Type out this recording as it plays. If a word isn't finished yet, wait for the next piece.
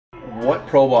What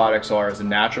probiotics are is a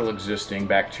natural existing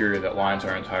bacteria that lines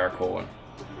our entire colon.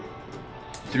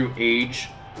 Through age,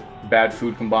 bad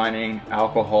food combining,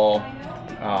 alcohol,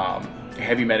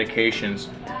 heavy medications,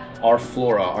 our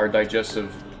flora, our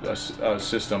digestive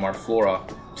system, our flora,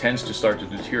 tends to start to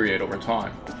deteriorate over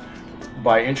time.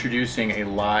 By introducing a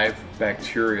live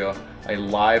bacteria, a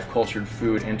live cultured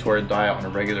food into our diet on a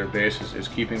regular basis is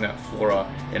keeping that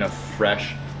flora in a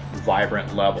fresh,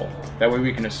 vibrant level. That way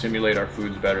we can assimilate our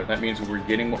foods better. That means we're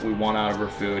getting what we want out of our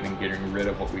food and getting rid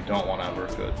of what we don't want out of our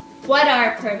food. What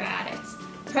are probiotics?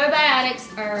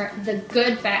 Probiotics are the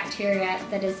good bacteria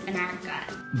that is in our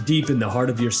gut. Deep in the heart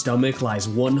of your stomach lies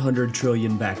 100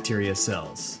 trillion bacteria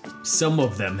cells. Some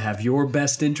of them have your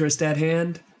best interest at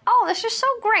hand. Oh, this is so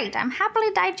great. I'm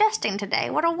happily digesting today.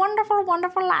 What a wonderful,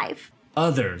 wonderful life.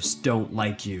 Others don't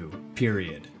like you,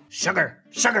 period. Sugar,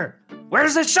 sugar,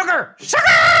 where's the sugar?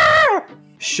 Sugar!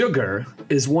 Sugar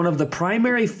is one of the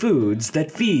primary foods that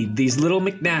feed these little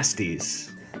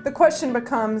McNasties. The question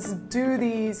becomes, do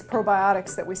these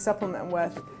probiotics that we supplement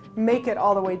with make it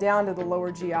all the way down to the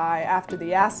lower GI after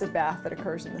the acid bath that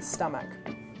occurs in the stomach?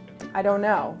 I don't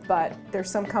know, but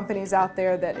there's some companies out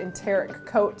there that enteric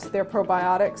coat their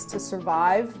probiotics to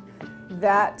survive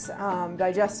that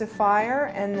digestive fire,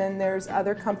 and then there's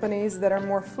other companies that are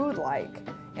more food-like,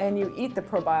 and you eat the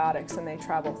probiotics and they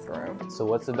travel through. So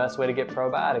what's the best way to get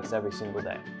probiotics every single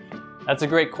day? That's a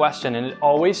great question, and it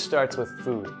always starts with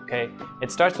food, okay?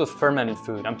 It starts with fermented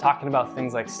food. I'm talking about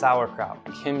things like sauerkraut,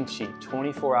 kimchi,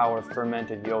 24-hour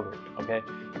fermented yogurt, okay?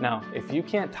 Now, if you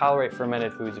can't tolerate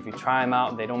fermented foods, if you try them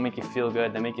out, they don't make you feel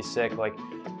good, they make you sick. Like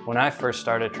when I first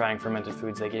started trying fermented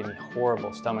foods, they gave me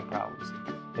horrible stomach problems.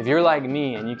 If you're like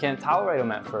me and you can't tolerate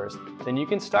them at first, then you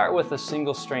can start with a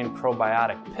single strain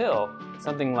probiotic pill,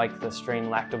 something like the strain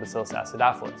Lactobacillus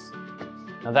acidophilus.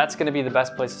 Now that's going to be the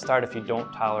best place to start if you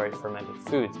don't tolerate fermented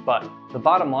foods, but the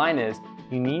bottom line is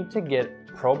you need to get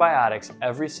probiotics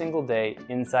every single day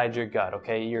inside your gut,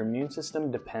 okay? Your immune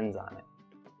system depends on it.